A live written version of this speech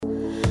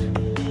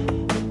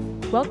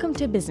Welcome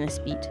to Business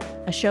Beat,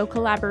 a show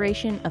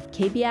collaboration of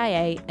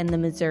KBIA and the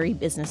Missouri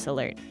Business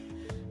Alert.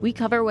 We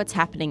cover what's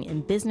happening in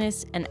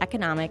business and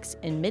economics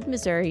in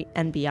mid-Missouri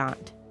and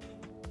beyond.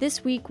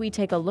 This week, we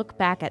take a look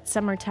back at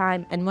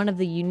summertime and one of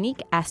the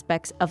unique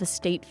aspects of a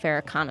state fair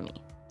economy,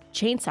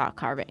 chainsaw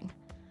carving.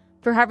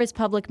 For Harvest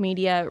Public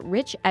Media,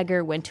 Rich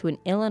Egger went to an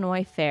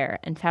Illinois fair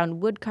and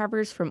found wood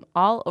carvers from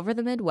all over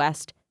the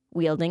Midwest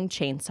wielding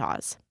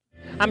chainsaws.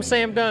 I'm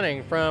Sam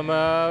Dunning from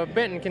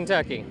Benton,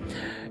 Kentucky.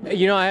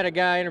 You know, I had a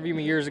guy interview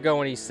me years ago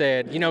and he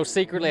said,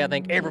 secretly I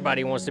think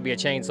everybody wants to be a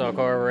chainsaw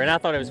carver. And I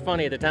thought it was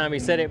funny at the time he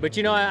said it, but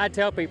I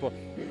tell people,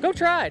 go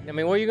try it. I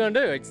mean, what are you going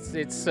to do?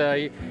 It's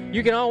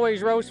you can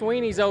always roast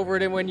weenies over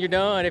it when you're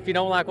done if you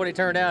don't like what it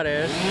turned out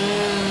as.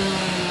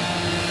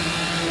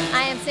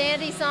 I am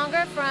Sandy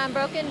Songer from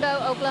Broken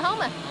Bow,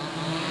 Oklahoma.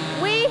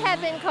 We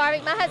have been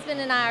carving, my husband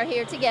and I are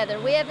here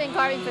together. We have been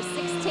carving for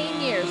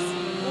 16 years.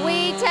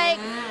 We take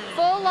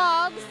full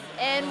logs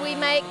and we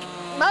make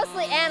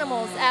mostly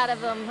animals out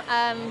of them.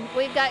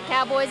 We've got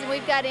cowboys and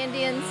we've got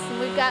Indians and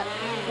we've got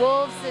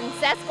wolves and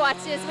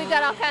Sasquatches. We've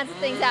got all kinds of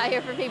things out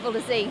here for people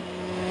to see.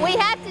 We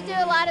have to do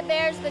a lot of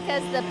bears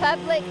because the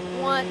public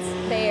wants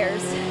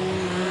bears.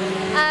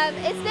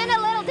 It's been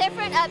a little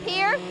different up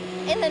here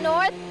in the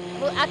north.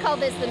 Well, I call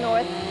this the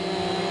north.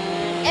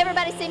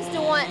 Everybody seems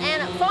to want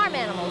farm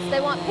animals.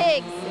 They want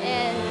pigs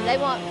and they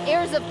want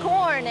ears of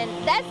corn, and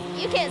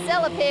you can't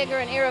sell a pig or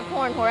an ear of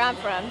corn where I'm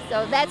from,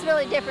 so that's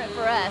really different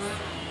for us.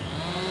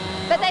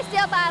 But they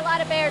still buy a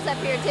lot of bears up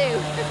here too.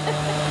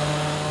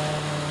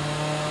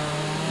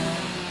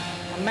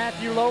 I'm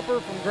Matthew Loper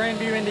from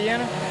Grandview,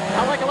 Indiana.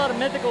 I like a lot of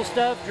mythical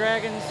stuff,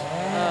 dragons,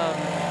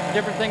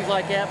 different things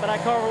like that, but I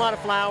carve a lot of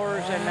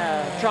flowers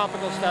and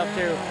tropical stuff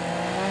too.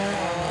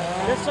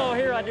 This saw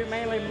here I do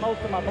mainly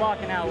most of my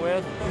blocking out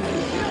with.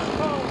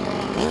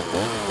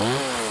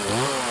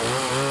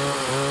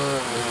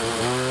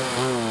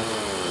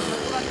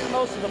 What I do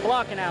most of the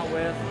blocking out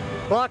with.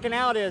 Blocking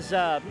out is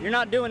you're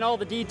not doing all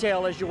the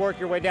detail as you work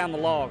your way down the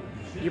log.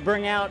 You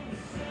bring out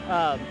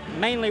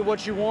mainly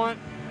what you want,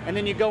 and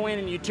then you go in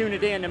and you tune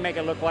it in to make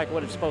it look like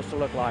what it's supposed to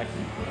look like.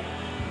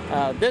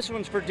 This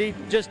one's for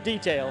just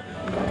detail.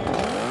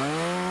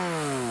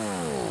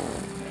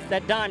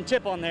 That dime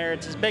tip on there,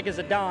 it's as big as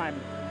a dime.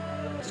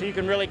 So you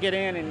can really get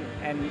in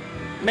and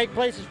make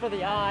places for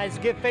the eyes,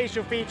 give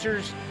facial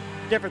features,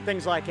 different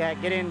things like that.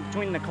 Get in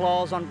between the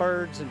claws on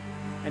birds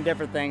and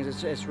different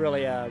things. It's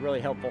really, really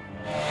helpful.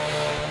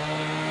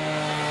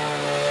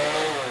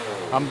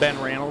 I'm Ben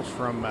Reynolds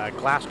from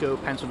Glasgow,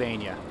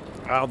 Pennsylvania.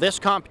 This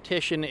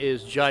competition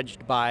is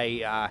judged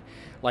by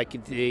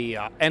like the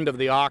end of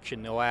the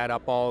auction. They'll add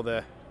up all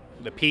the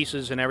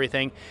pieces and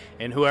everything,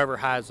 and whoever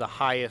has the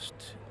highest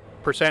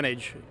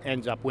percentage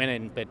ends up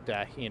winning. But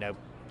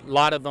a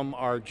lot of them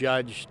are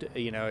judged,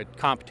 at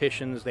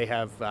competitions. They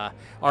have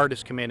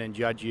artists come in and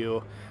judge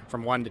you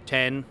from 1 to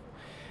 10,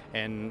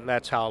 and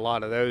that's how a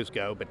lot of those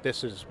go. But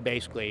this is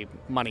basically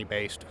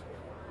money-based,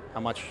 how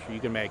much you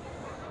can make.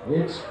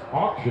 It's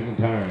auction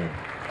time.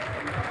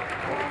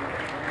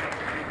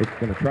 We're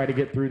going to try to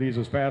get through these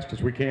as fast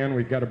as we can.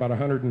 We've got about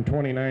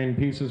 129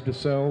 pieces to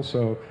sell,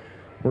 so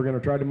we're going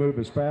to try to move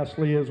as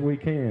fastly as we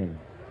can.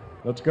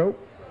 Let's go.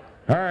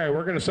 All right,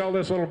 we're going to sell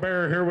this little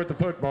bear here with the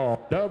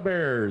football. The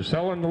Bears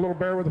selling the little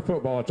bear with the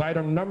football. It's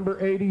item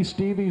number 80,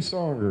 Stevie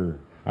Songer.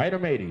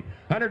 Item 80.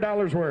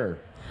 $100 where?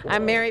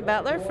 I'm Mary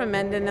Butler from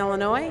Mendon,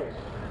 Illinois.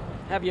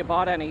 Have you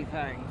bought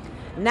anything?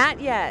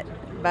 Not yet,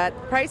 but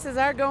prices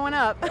are going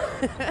up. 2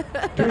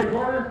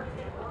 1/4?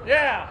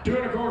 Yeah. 2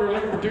 1/4,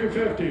 looking for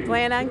 250.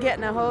 Plan on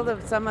getting a hold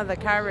of some of the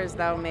carvers,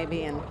 though,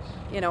 maybe, and,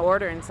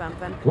 ordering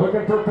something.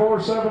 Looking for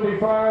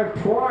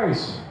 475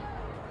 twice.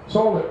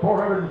 Sold at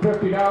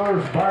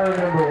 $450, buyer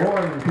number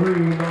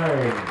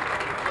 139.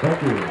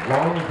 Thank you.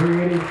 Long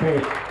creative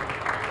faith.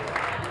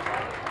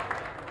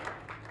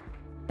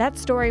 That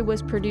story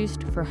was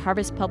produced for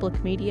Harvest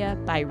Public Media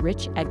by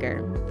Rich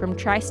Egger from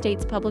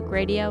Tri-States Public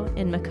Radio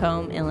in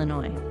Macomb,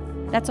 Illinois.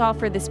 That's all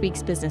for this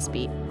week's Business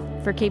Beat.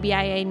 For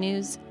KBIA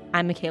News,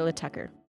 I'm Michaela Tucker.